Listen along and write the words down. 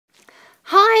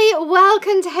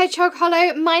welcome to Hedgehog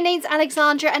Hollow. My name's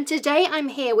Alexandra and today I'm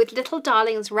here with Little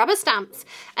Darlings rubber stamps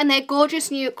and their gorgeous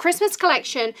new Christmas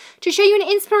collection to show you an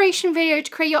inspiration video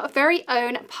to create your very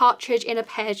own partridge in a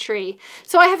pear tree.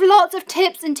 So I have lots of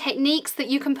tips and techniques that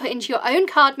you can put into your own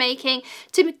card making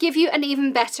to give you an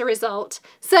even better result.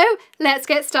 So let's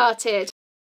get started.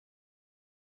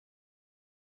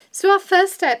 So our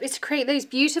first step is to create those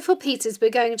beautiful pieces we're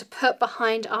going to put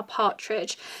behind our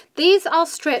partridge. These are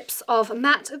strips of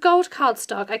matte gold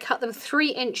cardstock. I cut them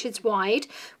 3 inches wide,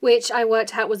 which I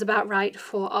worked out was about right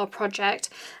for our project.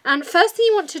 And first thing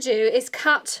you want to do is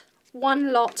cut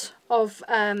one lot of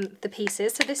the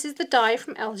pieces. So this is the die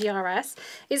from LGRS.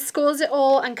 It scores it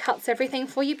all and cuts everything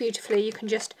for you beautifully. You can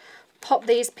just pop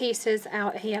these pieces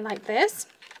out here like this.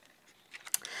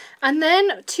 And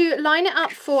then to line it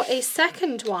up for a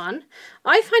second one,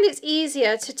 I find it's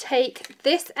easier to take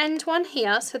this end one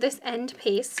here, so this end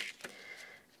piece,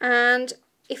 and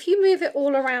if you move it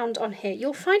all around on here,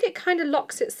 you'll find it kind of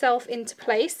locks itself into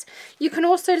place. You can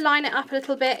also line it up a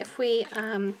little bit. If we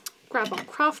grab our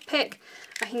craft pick,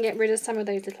 I can get rid of some of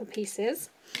those little pieces.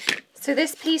 So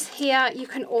this piece here, you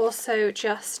can also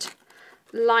just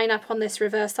line up on this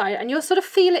reverse side and you'll sort of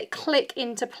feel it click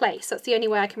into place. That's the only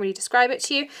way I can really describe it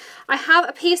to you. I have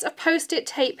a piece of post-it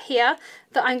tape here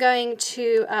that I'm going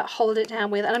to hold it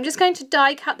down with, and I'm just going to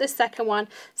die cut this second one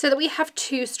so that we have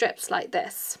 2 strips like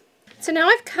this. So now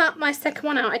I've cut my second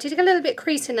one out. I did get a little bit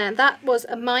crease in there. That was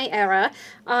my error.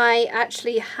 I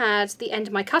actually had the end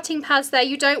of my cutting pads there.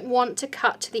 You don't want to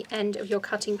cut to the end of your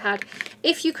cutting pad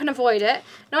if you can avoid it.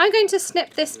 Now I'm going to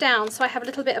snip this down so I have a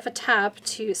little bit of a tab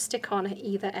to stick on at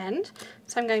either end.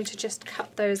 So I'm going to just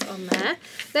cut those on there.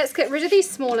 Let's get rid of these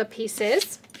smaller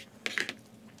pieces,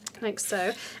 like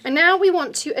so. And now we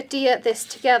want to adhere this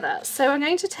together. So I'm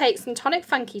going to take some Tonic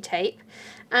Funky tape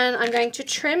and I'm going to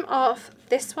trim off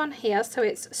this one here so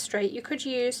it's straight. You could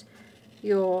use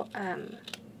your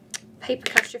paper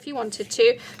cutter if you wanted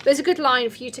to, but there's a good line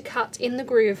for you to cut in the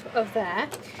groove of there.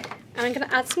 And I'm going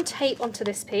to add some tape onto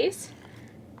this piece.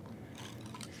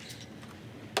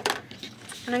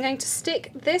 And I'm going to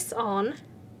stick this on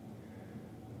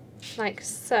like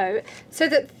so, so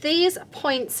that these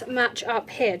points match up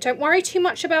here. Don't worry too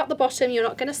much about the bottom, you're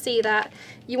not going to see that.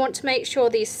 You want to make sure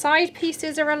these side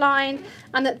pieces are aligned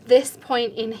and that this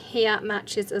point in here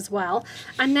matches as well.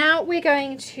 And now we're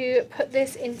going to put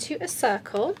this into a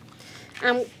circle,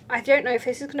 and I don't know if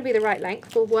this is going to be the right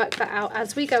length. We'll work that out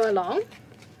as we go along.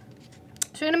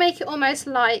 So we're going to make it almost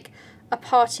like a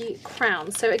party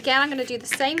crown. So again, I'm going to do the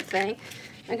same thing.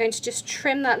 I'm going to just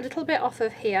trim that little bit off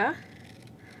of here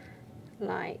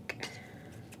like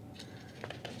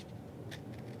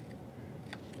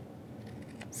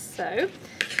so,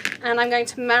 and I'm going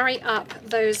to marry up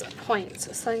those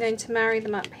points. So I'm going to marry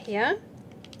them up here,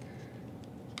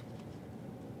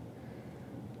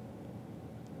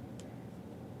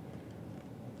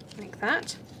 like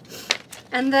that,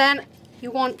 and then you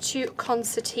want to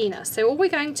concertina. So all we're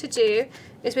going to do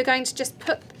is we're going to just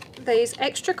put these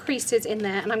extra creases in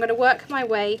there, and I'm going to work my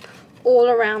way all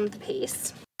around the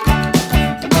piece.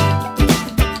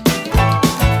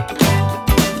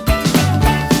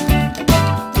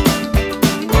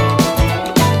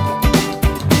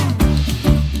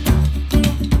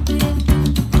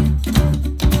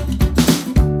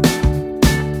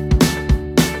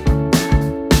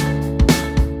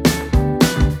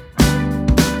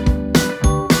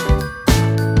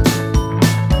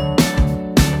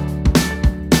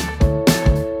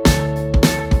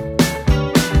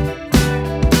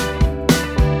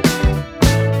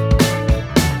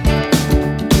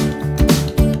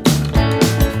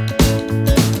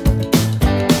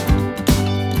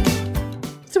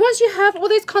 All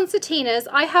those concertinas,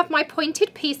 I have my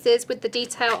pointed pieces with the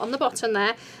detail on the bottom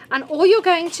there, and all you're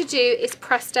going to do is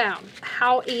press down.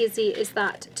 How easy is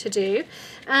that to do?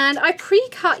 And I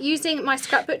pre-cut using my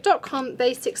scrapbook.com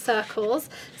basic circles,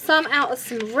 some out of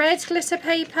some red glitter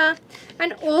paper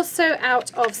and also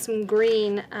out of some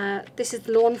green. This is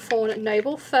Lawn Fawn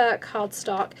Noble Fur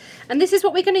cardstock, and this is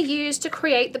what we're going to use to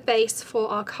create the base for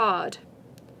our card.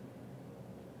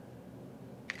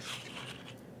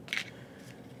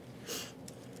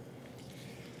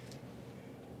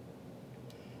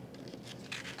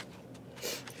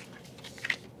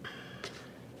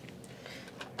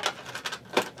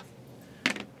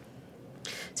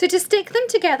 So to stick them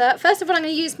together, first of all I'm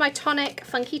going to use my Tonic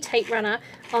Funky Tape Runner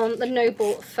on the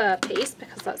Noble Fur piece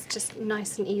because that's just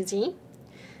nice and easy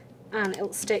and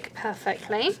it'll stick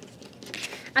perfectly.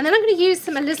 And then I'm going to use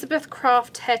some Elizabeth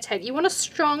Craft hair tape. You want a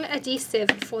strong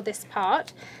adhesive for this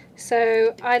part,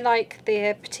 so I like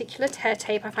the particular tear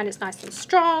tape. I find it's nice and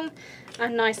strong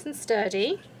and nice and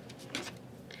sturdy.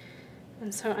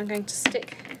 And so I'm going to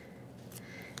stick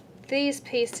these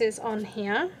pieces on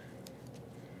here.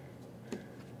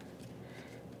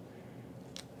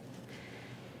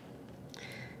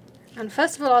 And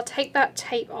first of all, I'll take that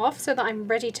tape off so that I'm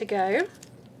ready to go.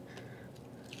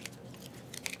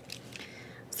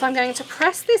 So I'm going to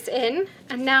press this in,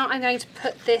 and now I'm going to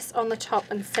put this on the top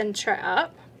and center it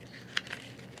up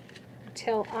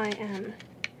until I am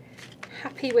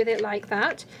happy with it like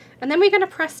that. And then we're going to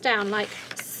press down like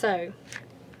so.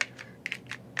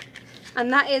 And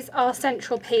that is our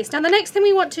central piece. Now the next thing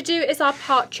we want to do is our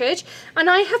partridge, and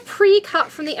I have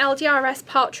pre-cut from the LDRS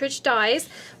partridge dies,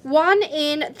 one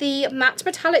in the matte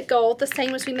metallic gold, the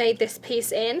same as we made this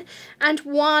piece in, and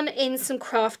one in some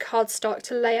craft cardstock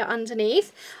to layer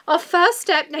underneath. Our first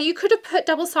step, now you could have put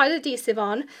double-sided adhesive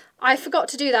on, I forgot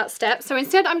to do that step, so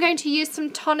instead I'm going to use some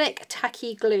Tonic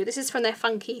Tacky glue. This is from their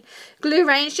funky glue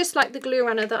range, just like the glue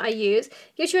runner that I use.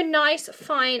 Gives you a nice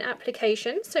fine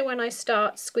application, so when I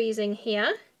start squeezing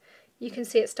here, you can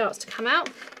see it starts to come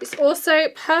out. This also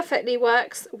perfectly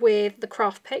works with the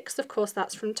craft picks, of course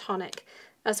that's from Tonic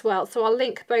as well, so I'll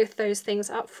link both those things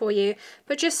up for you.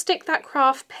 But just stick that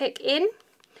craft pick in,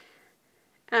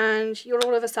 and you'll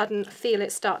all of a sudden feel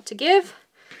it start to give.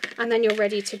 And then you're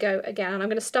ready to go again. I'm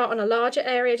going to start on a larger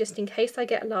area just in case I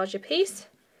get a larger piece.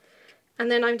 And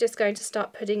then I'm just going to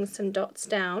start putting some dots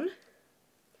down,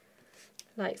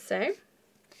 like so.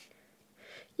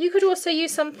 You could also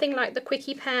use something like the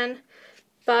Quickie pen,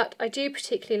 but I do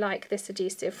particularly like this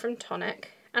adhesive from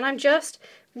Tonic. And I'm just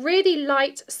really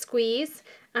light squeeze,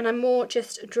 and I'm more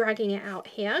just dragging it out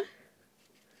here,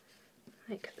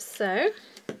 like so.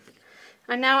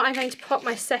 And now I'm going to pop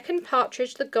my second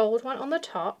partridge, the gold one, on the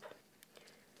top.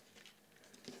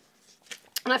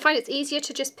 And I find it's easier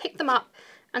to just pick them up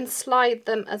and slide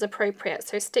them as appropriate.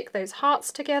 So stick those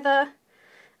hearts together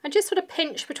and just sort of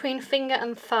pinch between finger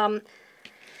and thumb.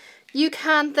 You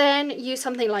can then use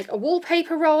something like a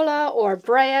wallpaper roller or a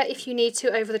brayer if you need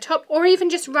to over the top, or even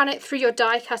just run it through your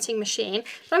die cutting machine.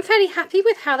 But I'm fairly happy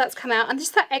with how that's come out, and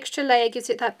just that extra layer gives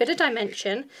it that bit of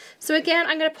dimension. So again,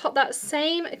 I'm going to pop that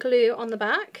same glue on the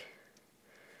back,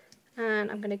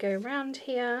 and I'm going to go around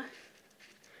here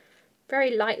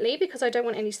very lightly because I don't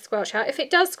want any squelch out. If it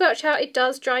does squelch out, it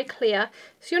does dry clear,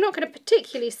 so you're not going to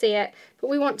particularly see it, but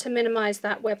we want to minimize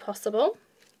that where possible.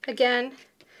 Again,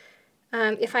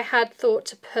 if I had thought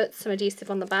to put some adhesive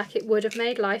on the back, it would have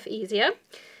made life easier,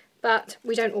 but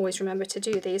we don't always remember to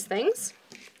do these things.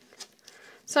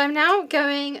 So I'm now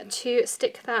going to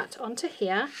stick that onto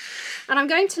here, and I'm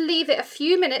going to leave it a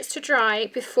few minutes to dry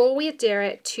before we adhere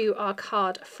it to our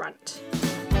card front.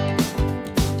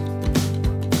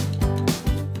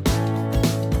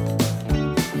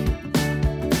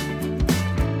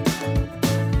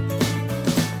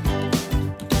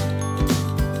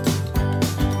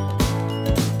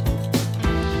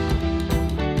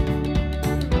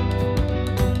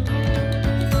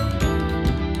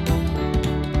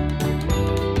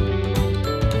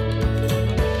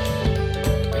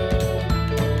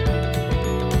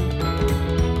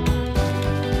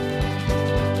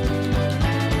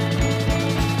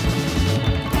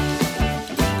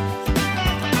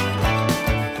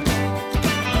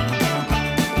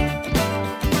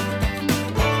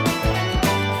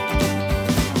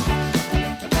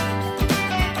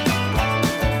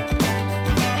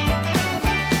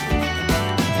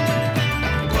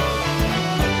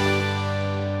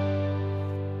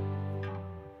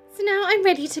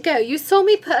 Ready to go. You saw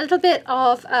me put a little bit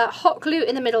of hot glue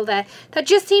in the middle there. That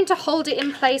just seemed to hold it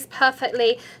in place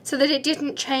perfectly so that it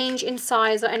didn't change in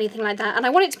size or anything like that. And I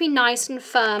want it to be nice and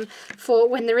firm for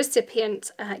when the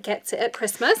recipient gets it at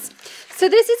Christmas. So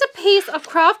this is a piece of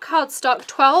craft cardstock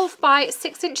 12 by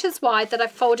 6 inches wide that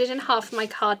I've folded in half for my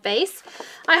card base.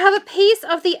 I have a piece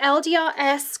of the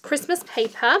LDRS Christmas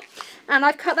paper, and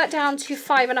I've cut that down to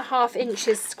 5.5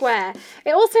 inches square.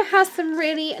 It also has some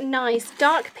really nice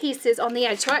dark pieces on the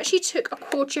edge. So I actually took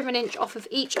 1/4 inch off of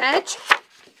each edge,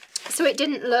 so it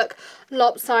didn't look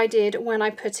lopsided when I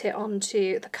put it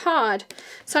onto the card.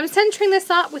 So I'm centering this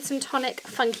up with some Tonic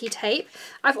funky tape.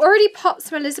 I've already popped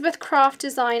some Elizabeth Craft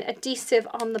Design adhesive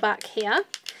on the back here,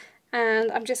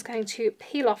 and I'm just going to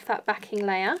peel off that backing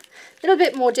layer. A little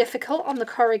bit more difficult on the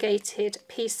corrugated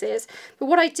pieces, but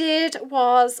what I did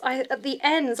was at the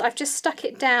ends I've just stuck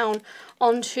it down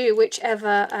onto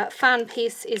whichever fan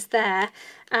piece is there,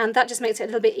 and that just makes it a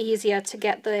little bit easier to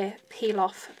get the peel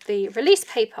off the release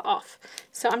paper off.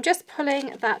 So I'm just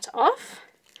pulling that off,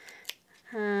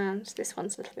 and this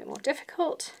one's a little bit more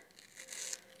difficult,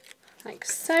 like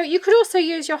so. You could also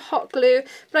use your hot glue,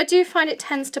 but I do find it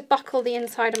tends to buckle the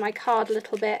inside of my card a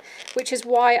little bit, which is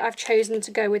why I've chosen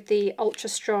to go with the ultra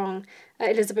strong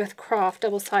Elizabeth Craft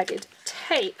double-sided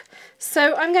tape.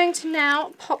 So I'm going to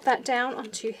now pop that down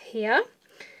onto here,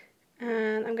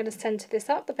 and I'm going to centre this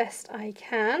up the best I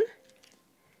can,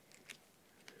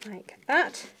 like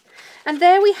that. And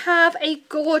there we have a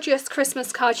gorgeous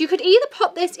Christmas card. You could either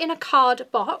put this in a card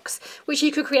box, which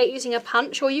you could create using a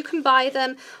punch, or you can buy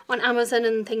them on Amazon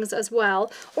and things as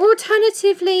well. Or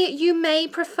alternatively, you may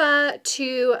prefer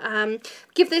to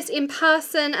give this in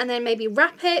person and then maybe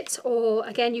wrap it, or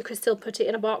again, you could still put it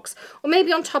in a box, or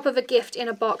maybe on top of a gift in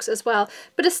a box as well.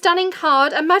 But a stunning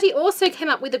card. And Maddie also came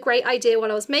up with a great idea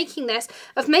while I was making this,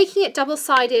 of making it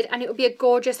double-sided, and it would be a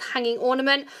gorgeous hanging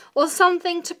ornament or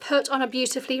something to put on a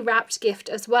beautifully wrapped gift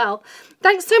as well.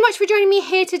 Thanks so much for joining me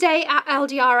here today at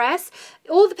LDRS.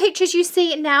 All the pictures you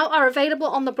see now are available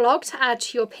on the blog to add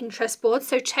to your Pinterest board,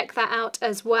 so check that out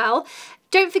as well.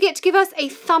 Don't forget to give us a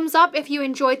thumbs up if you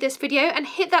enjoyed this video, and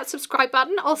hit that subscribe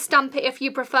button or stamp it if you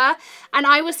prefer, and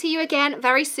I will see you again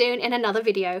very soon in another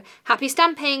video. Happy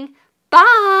stamping!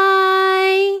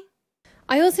 Bye!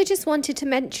 I also just wanted to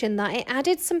mention that I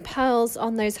added some pearls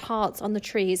on those hearts on the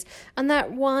trees, and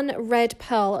that one red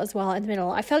pearl as well in the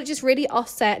middle. I felt it just really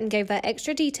offset and gave that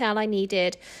extra detail I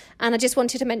needed, and I just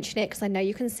wanted to mention it because I know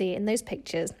you can see it in those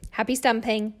pictures. Happy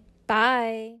stamping!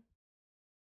 Bye!